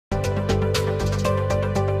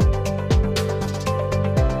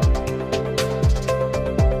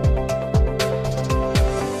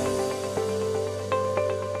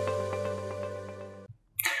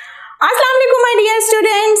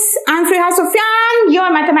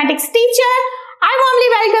your mathematics teacher. I warmly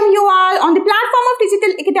welcome you all on the platform of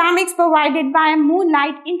digital academics provided by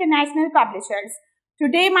Moonlight International Publishers.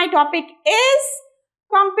 Today my topic is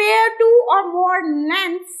compare two or more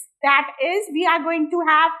lengths. That is, we are going to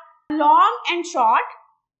have long and short,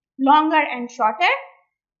 longer and shorter,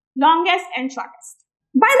 longest and shortest.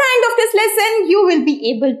 By the end of this lesson, you will be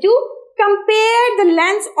able to compare the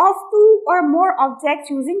lengths of two or more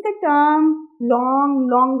objects using the term long,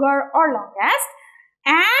 longer or longest,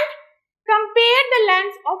 and compare the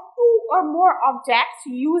lengths of two or more objects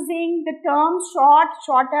using the terms short,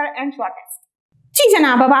 shorter and shortest. जी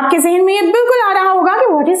जनाब, अब आपके ज़हन में ये बिल्कुल आ रहा होगा कि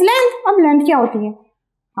व्हाट इज लेंथ। अब लेंथ क्या होती है,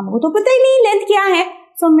 हमको तो पता ही नहीं लेंथ क्या है।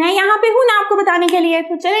 सो मैं यहाँ पे हूँ ना आपको बताने के लिए।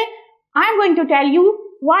 तो चले, I am going to tell you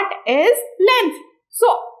what is length.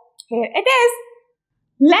 So here it is.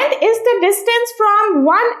 Length is the distance from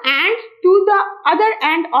one end to the other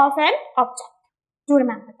end of an object. Do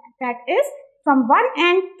remember that. That is from one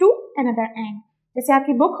end to another end. जैसे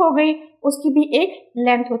आपकी book हो गई, उसकी भी एक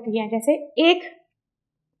length होती है। जैसे एक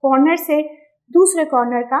कॉर्नर से दूसरे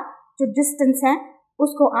कॉर्नर का जो डिस्टेंस है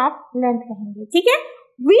उसको आप लेंथ कहेंगे, ठीक है।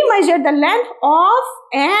 We measure the length of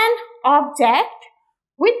an object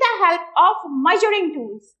with the help of measuring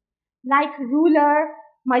tools like ruler,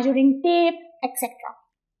 measuring tape, etc.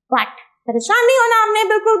 But परेशान नहीं होना हमने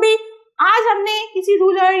बिल्कुल भी। आज हमने किसी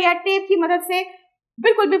रूलर या टेप की मदद से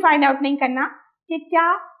बिल्कुल भी फाइंड आउट नहीं करना कि क्या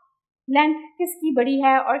लेंथ किसकी बड़ी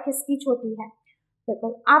है और किसकी छोटी है।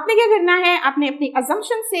 बिल्कुल आपने क्या करना है, आपने अपनी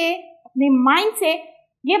अजम्पशन से, अपने माइंड से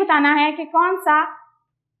ये बताना है कि कौन सा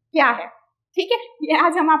क्या है, ठीक है। ये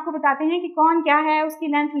आज हम आपको बताते हैं कि कौन क्या है। उसकी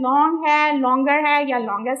लेंथ लॉन्ग है, लॉन्गर है या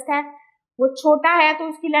लॉन्गेस्ट है। वो छोटा है तो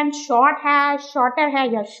उसकी लेंथ शॉर्ट है, शॉर्टर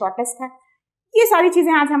है या शॉर्टेस्ट है। ये सारी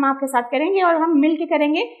चीजें आज हम आपके साथ करेंगे और हम मिलके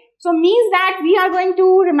करेंगे। So means that we are going to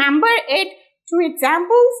remember it through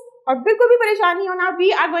examples. और बिल्कुल भी परेशान नहीं होना। We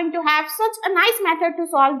are going to have such a nice method to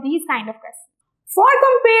solve these kind of question. For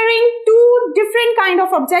comparing to different kind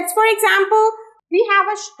of objects, for example we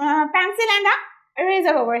have a pencil and a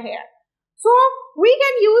eraser over here. So we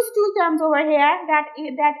can use two terms over here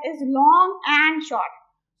that is long and short.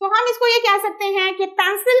 So हम इसको ये कह सकते हैं कि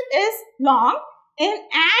pencil is long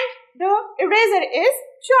and the eraser is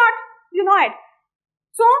short. You know it.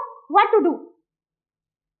 So what to do?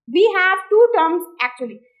 We have two terms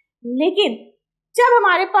actually. लेकिन जब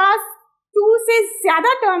हमारे पास two से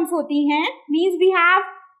ज्यादा terms होती हैं, means we have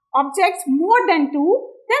objects more than two,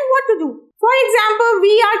 then what to do? For example,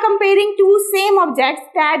 we are comparing two same objects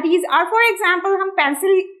that these are, for example, हम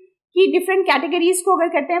pencil की different categories को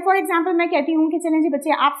अगर करते हैं, for example मैं कहती हूँ कि चलें जी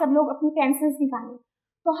बच्चे आप सब लोग अपनी pencils निकालें,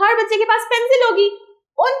 तो हर बच्चे के पास पेंसिल होगी।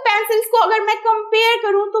 उन पेंसिल्स को अगर मैं कंपेयर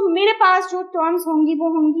करूं तो मेरे पास जो टर्म्स होंगी वो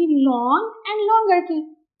होंगी लॉन्ग एंड लॉन्गर की,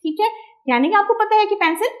 ठीक है। यानी कि आपको पता है कि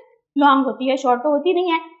पेंसिल लॉन्ग होती है, शॉर्ट तो होती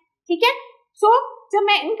नहीं है, ठीक है। सो जब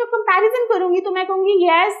मैं इनका कंपैरिजन करूंगी तो मैं कहूंगी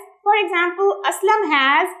yes, for example Aslam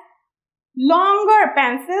has longer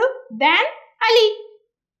pencil then Ali,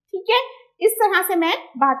 ठीक है। इस तरह से मैं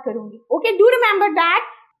बात करूंगी। Okay, do remember that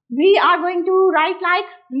we are going to right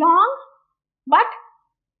like long but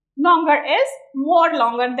longer is more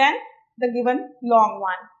longer than the given long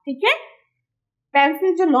one, ठीक है।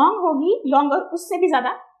 पेंसिल जो लॉन्ग होगी, लॉन्गर उससे भी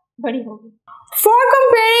ज्यादा बड़ी होगी। For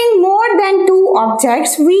comparing more than two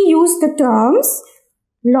objects, we use the terms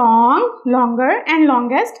long, longer and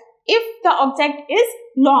longest if the object is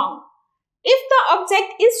long. If the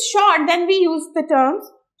object is short, then we use the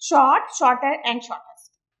terms short, shorter and shortest.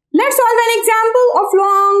 Let's solve an example of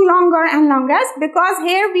long, longer and longest, because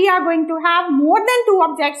here we are going to have more than two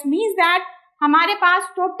objects, means that हमारे पास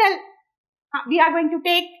total we are going to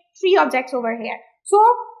take three objects over here. So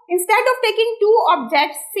instead of taking two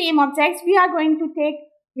objects, same objects, we are going to take,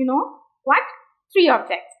 you know what, three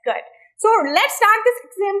objects. Good. So let's start this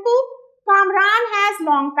example. Kamran has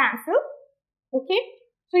long pencil. Okay.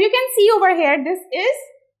 So you can see over here, this is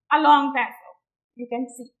a long pencil. You can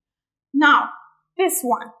see. Now this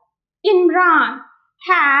one. Imran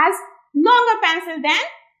has longer pencil than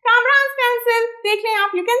Kamran's pencil. देख लें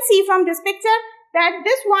आप, you can see from this picture that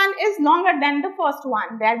this one is longer than the first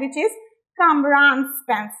one there, which is Kamran's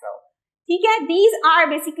pencil. ठीक है, these are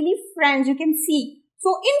basically friends. You can see.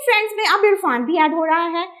 So in friends में अब इरफान भी add हो रहा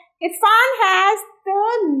है. Irfan has the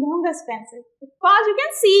longest pencil because you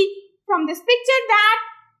can see from this picture that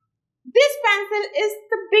this pencil is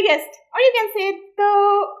the biggest, or you can say the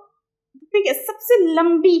biggest, सबसे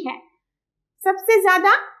लंबी है, सबसे ज्यादा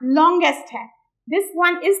longest है. This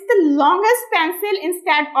one is the longest pencil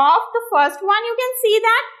instead of the first one. You can see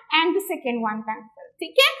that, and the second one pencil.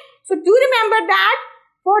 ठीक है? So do remember that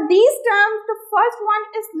for these terms, the first one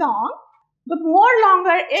is long. The more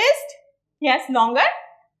longer is, yes, longer.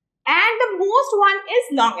 and the most one is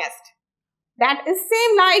longest. That is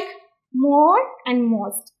same like more and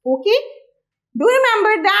most. Okay, do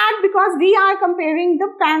remember that because we are comparing the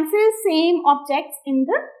pencil same objects in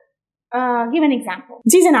the given example.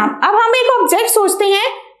 जी जनाब, अब हम एक object सोचते हैं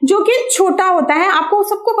जो कि छोटा होता है. आपको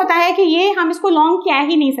सबको पता है कि ये हम इसको लॉन्ग कह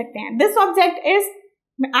ही नहीं सकते हैं. This object is,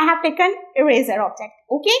 I have taken eraser object.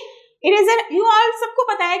 Okay, eraser you all सबको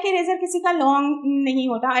पता है कि इरेजर किसी का लॉन्ग नहीं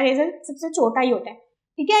होता. इरेजर सबसे छोटा ही होता है.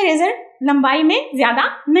 ठीक है, इरेजर लंबाई में ज्यादा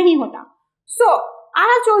नहीं होता. सो I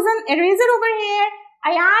have chosen eraser over here.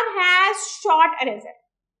 Ayan has short eraser.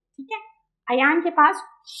 ठीक है, अयान के पास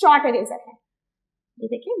शॉर्ट इरेजर है. ये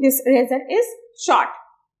देखिए, दिस इरेजर इज शॉर्ट.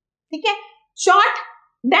 ठीक है, short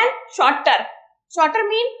then shorter. Shorter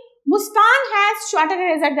mean Muskan has shorter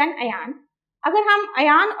eraser then Ayan. अगर हम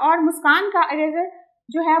अयान और मुस्कान का इरेजर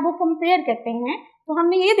जो है वो कंपेयर करते हैं तो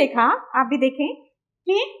हमने ये देखा, आप भी देखें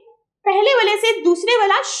कि पहले वाले से दूसरे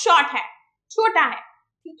वाला शॉर्ट है, छोटा है.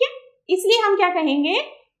 ठीक है, इसलिए हम क्या कहेंगे,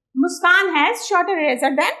 मुस्कान has shorter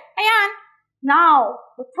eraser then Ayan. Now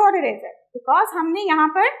the third eraser, because हमने यहाँ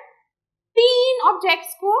पर 3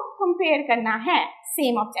 ऑब्जेक्ट्स को कंपेयर करना है,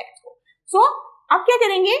 सेम ऑब्जेक्ट्स को. सो अब क्या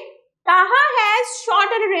करेंगे, ताहा has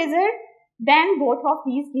shorter eraser then both of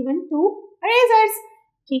these given 2 erasers.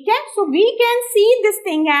 ठीक है, so we can see this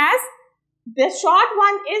thing as the short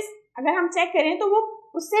one is, अगर हम चेक करें तो वो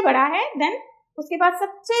उससे बड़ा है, देन उसके बाद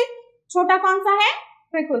सबसे छोटा कौन सा है,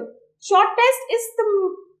 बिल्कुल शॉर्टेस्ट इज द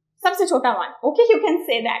सबसे छोटा one. Okay, you can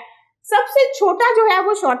say that सबसे छोटा जो है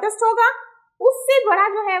वो शॉर्टेस्ट होगा, उससे बड़ा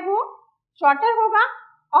जो है वो शॉर्टर होगा,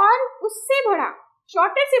 और उससे बड़ा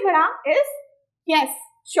शॉर्टर से बड़ा is yes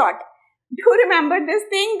short. Do remember this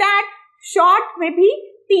thing that short में भी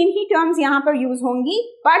 3 ही टर्म्स यहाँ पर यूज होंगी,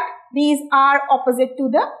 but these are opposite to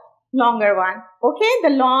the longer one. Okay,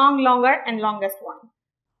 the long, longer and longest one.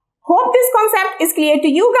 Hope this concept is clear to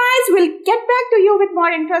you guys. We'll get back to you with more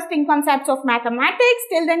interesting concepts of mathematics.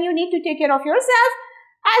 Till then, you need to take care of yourself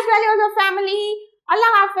as well as your family.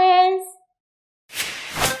 Allah Hafiz.